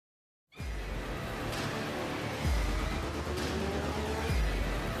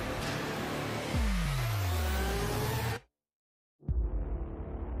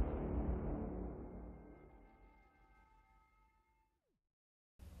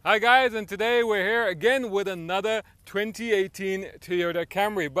Hi guys, and today we're here again with another 2018 Toyota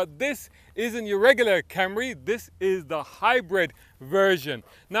Camry, but this isn't your regular Camry, this is the hybrid version.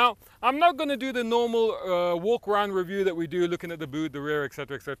 Now, I'm not going to do the normal walk around review that we do, looking at the boot, the rear,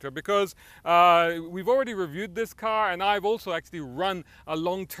 etc, because we've already reviewed this car, and I've also actually run a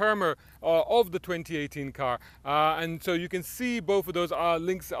long-termer of the 2018 car, and so you can see both of those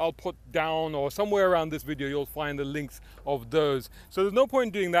links I'll put down, or somewhere around this video you'll find the links of those. So there's no point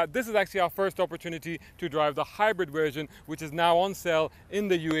in doing that. This is actually our first opportunity to drive the hybrid version, which is now on sale in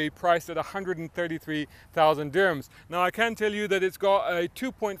the UAE, priced at 133,000 dirhams. Now I can tell you that it's got a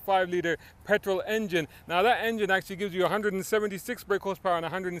 2.5 litre petrol engine. Now that engine actually gives you 176 brake horsepower and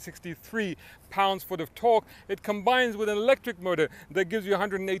 163 pounds-foot of torque. It combines with an electric motor that gives you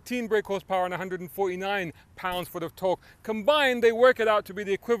 118 brake horsepower and 149 pounds-foot of torque. Combined, they work it out to be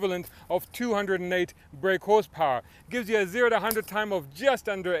the equivalent of 208 brake horsepower. Gives you a 0 to 100 time of just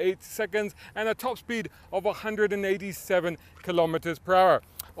under 8 seconds and a top speed of 187 kilometers per hour.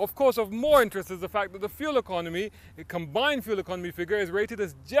 Of course, of more interest is the fact that the fuel economy, the combined fuel economy figure, is rated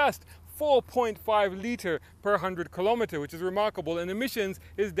as just 4.5 litre per 100 kilometer, which is remarkable, and emissions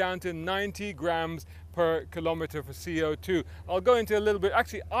is down to 90 grams per kilometer for CO2. I'll go into a little bit,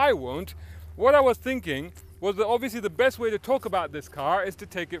 actually I won't. What I was thinking was that obviously the best way to talk about this car is to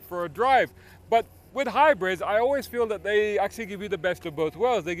take it for a drive, but with hybrids, I always feel that they actually give you the best of both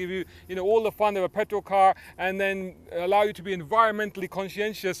worlds. They give you, all the fun of a petrol car, and then allow you to be environmentally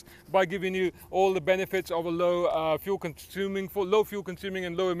conscientious by giving you all the benefits of a low fuel consuming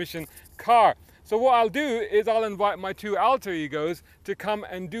and low emission car. So what I'll do is I'll invite my two alter egos to come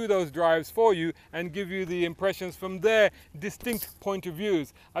and do those drives for you and give you the impressions from their distinct point of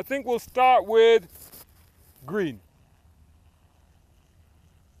views. I think we'll start with green.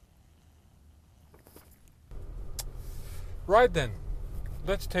 Right then,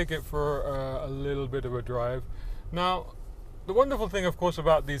 let's take it for a little bit of a drive. Now, the wonderful thing, of course,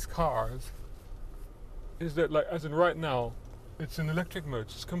 about these cars is that, like, as in right now, it's in electric mode.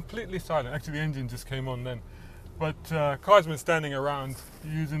 It's completely silent. Actually, the engine just came on then. But car's been standing around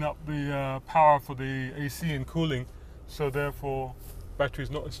using up the power for the AC and cooling, so therefore,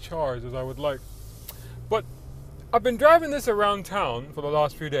 battery's not as charged as I would like. But I've been driving this around town for the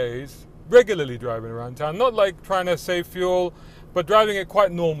last few days, regularly driving around town, not like trying to save fuel, but driving it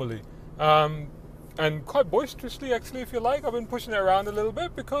quite normally, and quite boisterously actually, if you like. I've been pushing it around a little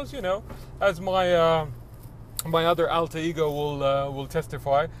bit because, as my my other alter ego will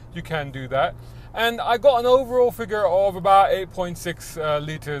testify, you can do that. And I got an overall figure of about 8.6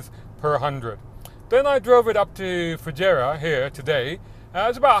 litres per 100. Then I drove it up to Fujairah here today.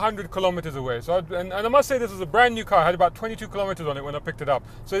 It's about 100 kilometers away. So and I must say this was a brand new car. I had about 22 kilometers on it when I picked it up.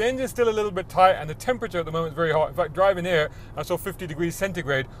 So the engine's still a little bit tight, and the temperature at the moment is very hot. In fact, driving here, I saw 50 degrees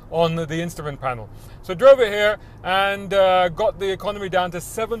centigrade on the instrument panel. So drove it here and got the economy down to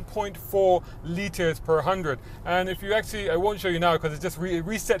 7.4 liters per 100. And if you actually, I won't show you now because it just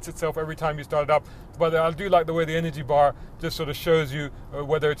resets itself every time you start it up. But I do like the way the energy bar just sort of shows you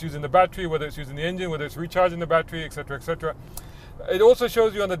whether it's using the battery, whether it's using the engine, whether it's recharging the battery, etc, etc. It also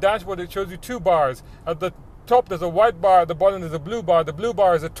shows you on the dashboard, it shows you two bars. At the top there's a white bar, at the bottom there's a blue bar. The blue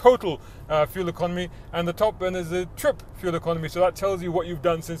bar is a total fuel economy, and the top one is a trip fuel economy, so that tells you what you've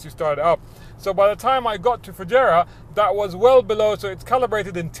done since you started up. So by the time I got to Fujairah, that was well below, so it's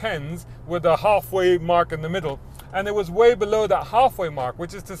calibrated in tens with a halfway mark in the middle, and it was way below that halfway mark,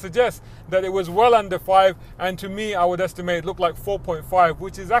 which is to suggest that it was well under 5, and to me I would estimate it looked like 4.5,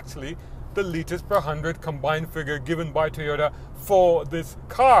 which is actually the liters per 100 combined figure given by Toyota for this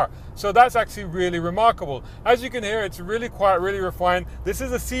car. So that's actually really remarkable. As you can hear, it's really quiet, really refined. This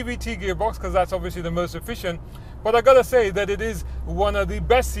is a CVT gearbox because that's obviously the most efficient. But I gotta say that it is one of the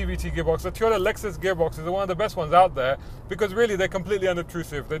best CVT gearboxes. The Toyota Lexus gearboxes are one of the best ones out there because really they're completely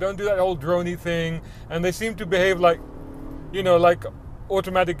unobtrusive. They don't do that whole droney thing, and they seem to behave like, like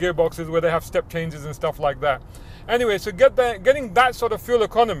automatic gearboxes where they have step changes and stuff like that. Anyway, so getting that sort of fuel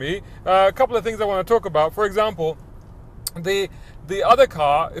economy, a couple of things I want to talk about. For example, the other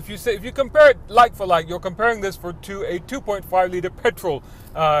car, if you compare it like for like, you're comparing this to a 2.5 litre petrol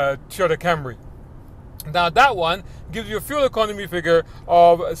Toyota Camry. Now that one gives you a fuel economy figure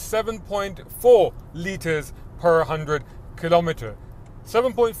of 7.4 litres per 100 kilometer.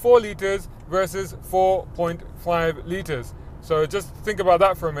 7.4 litres versus 4.5 litres. So just think about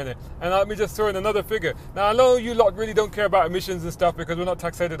that for a minute. And let me just throw in another figure. Now I know you lot really don't care about emissions and stuff because we're not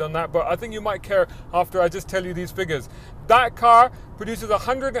taxated on that, but I think you might care after I just tell you these figures. That car produces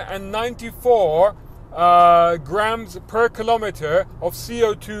 194 grams per kilometer of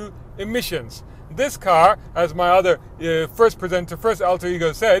CO2 emissions. This car, as my other first alter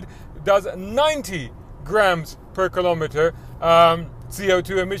ego said, does 90 grams per kilometer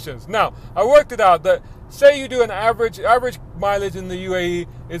CO2 emissions. Now, I worked it out that say you do an average mileage in the UAE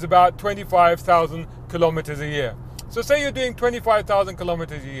is about 25,000 kilometers a year. So say you're doing 25,000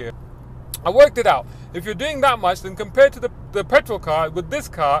 kilometers a year. I worked it out. If you're doing that much, then compared to the petrol car, with this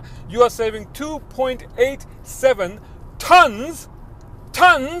car, you are saving 2.87 tons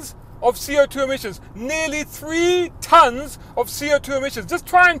of CO2 emissions. Nearly 3 tons of CO2 emissions. Just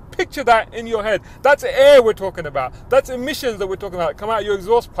try and picture that in your head. That's air we're talking about. That's emissions that we're talking about. Come out your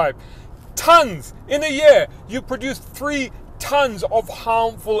exhaust pipe. Tons. In a year, you produce 3 tons of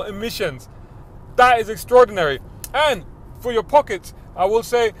harmful emissions. That is extraordinary. And for your pockets, I will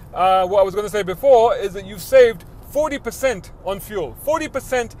say, what I was going to say before is that you've saved 40% on fuel,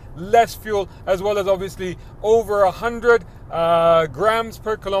 40% less fuel, as well as obviously over 100 grams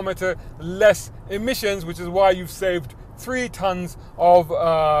per kilometer less emissions, which is why you've saved 3 tons of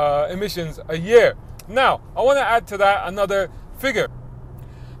emissions a year. Now, I want to add to that another figure.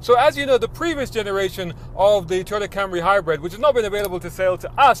 So as you know, the previous generation of the Toyota Camry Hybrid, which has not been available to sale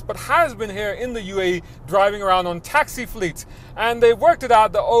to us, but has been here in the UAE driving around on taxi fleets. And they've worked it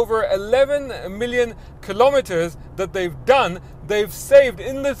out that over 11 million kilometers that they've done, they've saved,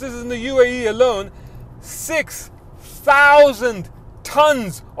 this is in the UAE alone, 6,000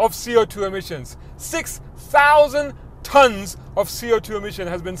 tons of CO2 emissions. 6,000 tons of CO2 emission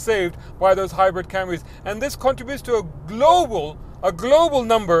has been saved by those hybrid Camrys. And this contributes to a global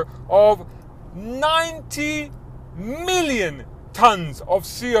number of 90 million tons of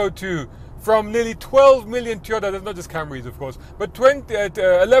CO2 from nearly 12 million Toyota, that's not just Camrys of course, but 12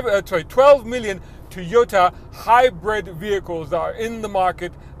 million Toyota hybrid vehicles that are in the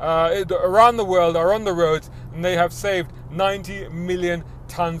market around the world, are on the roads, and they have saved 90 million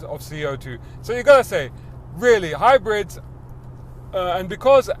tons of CO2. So you gotta say, really, hybrids, and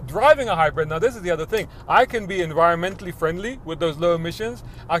because driving a hybrid, now this is the other thing, I can be environmentally friendly with those low emissions,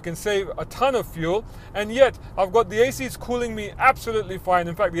 I can save a ton of fuel, and yet I've got the ACs cooling me absolutely fine.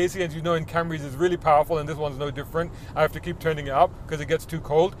 In fact, the AC, as you know, in Camrys is really powerful, and this one's no different. I have to keep turning it up because it gets too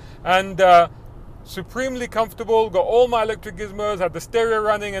cold. And supremely comfortable, got all my electric gizmos, had the stereo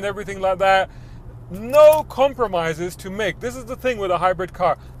running and everything like that. No compromises to make. This is the thing with a hybrid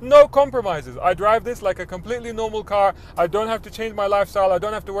car. No compromises. I drive this like a completely normal car. I don't have to change my lifestyle. I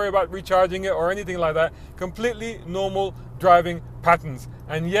don't have to worry about recharging it or anything like that. Completely normal driving patterns.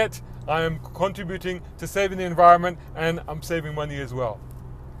 And yet, I am contributing to saving the environment, and I'm saving money as well.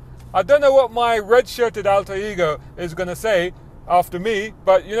 I don't know what my red-shirted alter ego is going to say after me,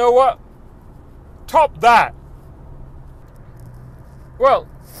 but you know what? Top that. Well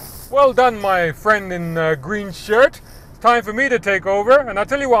done, my friend in green shirt. It's time for me to take over, and I'll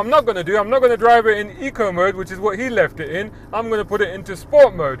tell you what I'm not going to do. I'm not going to drive it in eco mode, which is what he left it in. I'm going to put it into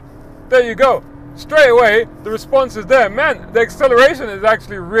sport mode. There you go. Straight away, the response is there. Man, the acceleration is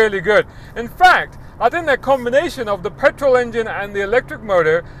actually really good. In fact, I think that combination of the petrol engine and the electric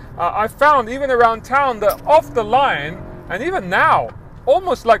motor, I found even around town that off the line, and even now,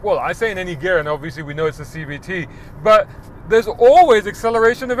 almost like, well, I say in any gear, and obviously we know it's a CVT, but there's always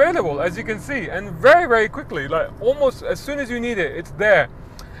acceleration available, as you can see, and very, very quickly, like almost as soon as you need it, it's there.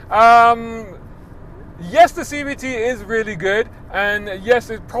 Yes, the CVT is really good, and yes,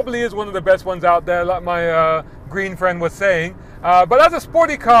 it probably is one of the best ones out there, like my green friend was saying. But as a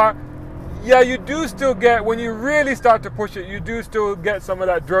sporty car, yeah, you do still get, when you really start to push it, you do still get some of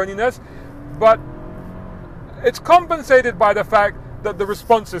that droniness, but it's compensated by the fact that the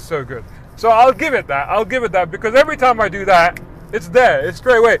response is so good. So I'll give it that, because every time I do that, it's there, it's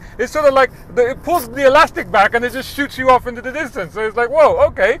straight away. It's sort of like, it pulls the elastic back and it just shoots you off into the distance. So it's like, whoa,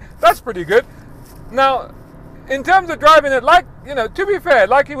 okay, that's pretty good. Now, in terms of driving it, like, you know, to be fair,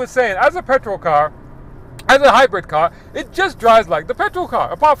 like he was saying, as a petrol car, as a hybrid car, it just drives like the petrol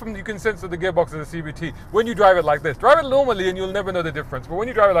car, apart from you can sense that the gearbox is a CVT when you drive it like this. Drive it normally and you'll never know the difference, but when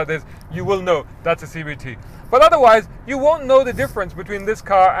you drive it like this, you will know that's a CVT. But otherwise, you won't know the difference between this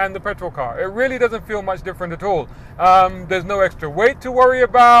car and the petrol car. It really doesn't feel much different at all. There's no extra weight to worry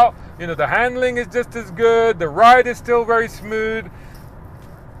about. You know, the handling is just as good. The ride is still very smooth.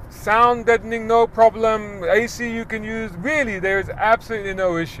 Sound deadening, no problem. AC you can use. Really, there is absolutely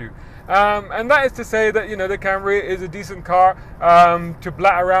no issue. And that is to say that, you know, the Camry is a decent car to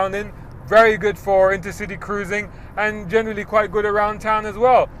blat around in. Very good for intercity cruising, and generally quite good around town as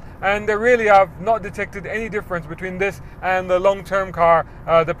well. And really, I've not detected any difference between this and the long-term car,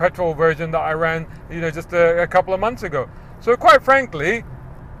 the petrol version that I ran, you know, just a couple of months ago. So quite frankly,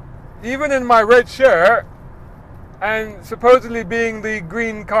 even in my red shirt, and supposedly being the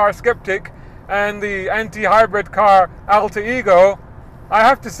green car skeptic, and the anti-hybrid car Alter Ego, I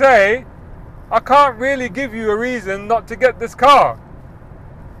have to say, I can't really give you a reason not to get this car.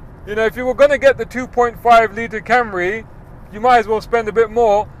 You know, if you were going to get the 2.5 litre Camry, you might as well spend a bit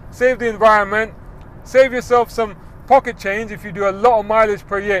more, save the environment, save yourself some pocket change if you do a lot of mileage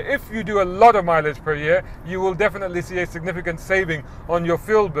per year. If you do a lot of mileage per year, you will definitely see a significant saving on your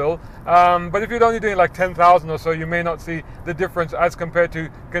fuel bill. But if you're only doing like 10,000 or so, you may not see the difference as compared to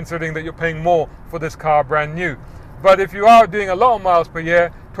considering that you're paying more for this car brand new. But if you are doing a lot of miles per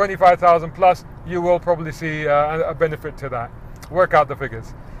year, 25,000 plus, you will probably see a benefit to that. Work out the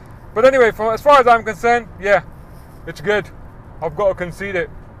figures. But anyway, as far as I'm concerned, yeah, it's good. I've got to concede it.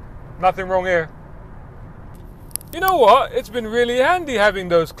 Nothing wrong here. You know what? It's been really handy having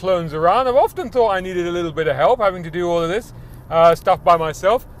those clones around. I've often thought I needed a little bit of help having to do all of this stuff by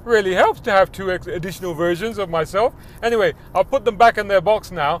myself. Really helps to have two additional versions of myself. Anyway, I'll put them back in their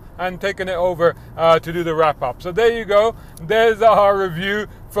box now and taken it over to do the wrap up. So there you go. There's our review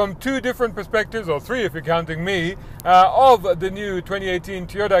from two different perspectives, or three if you're counting me, of the new 2018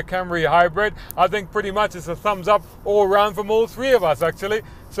 Toyota Camry Hybrid. I think pretty much it's a thumbs up all around from all three of us actually.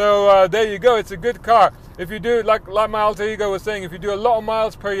 So there you go. It's a good car. If you do, like my Alter Ego was saying, if you do a lot of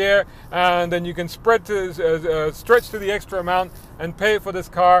miles per year and then you can stretch to the extra amount and pay for this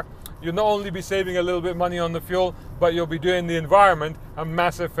car, you'll not only be saving a little bit money on the fuel, but you'll be doing the environment a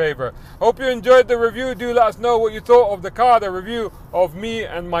massive favor. Hope you enjoyed the review. Do let us know what you thought of the car, the review of me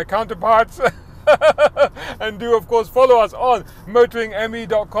and my counterparts. And do of course follow us on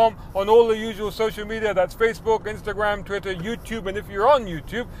motoringme.com on all the usual social media. That's Facebook, Instagram, Twitter, YouTube. And if you're on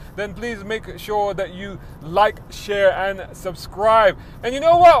YouTube, then please make sure that you like, share and subscribe. And you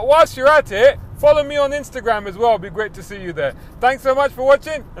know what, whilst you're at it, follow me on Instagram as well. It'd be great to see you there. Thanks so much for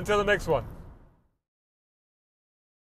watching. Until the next one.